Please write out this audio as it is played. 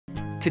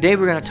Today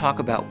we're going to talk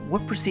about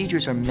what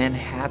procedures are men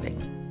having.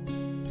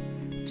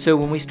 So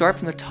when we start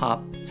from the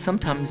top,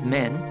 sometimes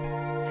men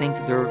think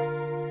that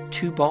they're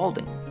too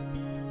balding,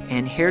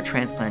 and hair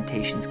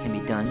transplantations can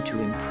be done to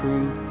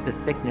improve the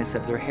thickness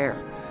of their hair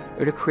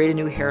or to create a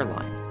new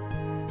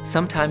hairline.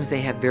 Sometimes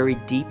they have very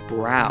deep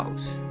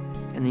brows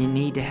and they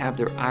need to have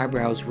their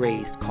eyebrows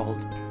raised, called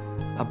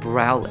a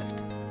brow lift.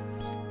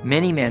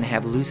 Many men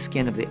have loose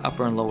skin of the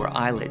upper and lower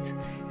eyelids,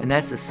 and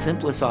that's the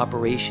simplest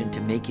operation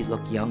to make you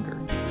look younger.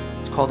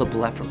 It's called a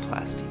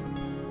blepharoplasty.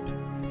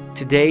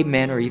 Today,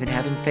 men are even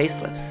having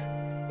facelifts.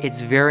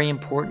 It's very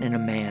important in a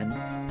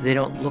man they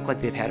don't look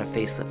like they've had a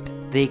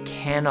facelift. They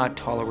cannot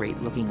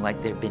tolerate looking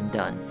like they've been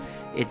done.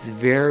 It's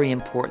very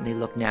important they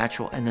look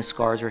natural and the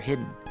scars are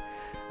hidden.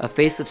 A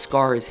facelift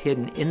scar is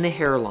hidden in the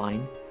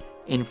hairline,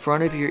 in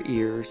front of your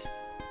ears,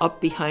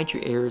 up behind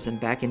your ears, and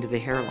back into the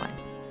hairline.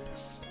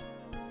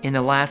 In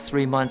the last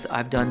 3 months,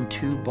 I've done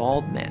 2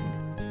 bald men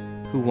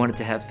who wanted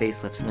to have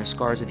facelifts, and their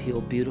scars have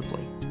healed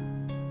beautifully.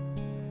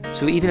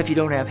 So even if you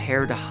don't have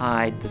hair to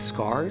hide the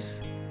scars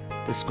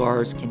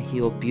can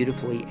heal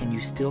beautifully and you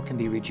still can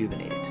be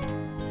rejuvenated.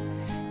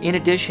 In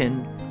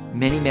addition,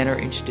 many men are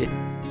interested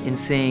in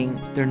seeing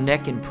their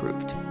neck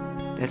improved.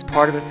 That's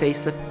part of a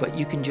facelift, but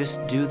you can just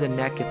do the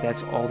neck if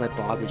that's all that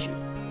bothers you.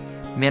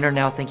 Men are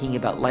now thinking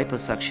about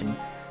liposuction,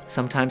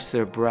 sometimes to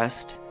their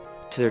breast,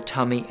 to their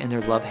tummy, and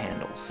their love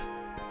handles.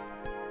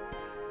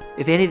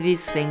 If any of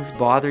these things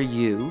bother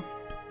you,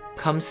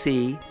 come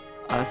see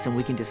us and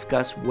we can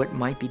discuss what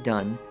might be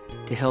done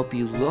to help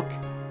you look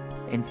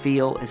and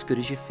feel as good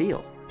as you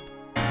feel.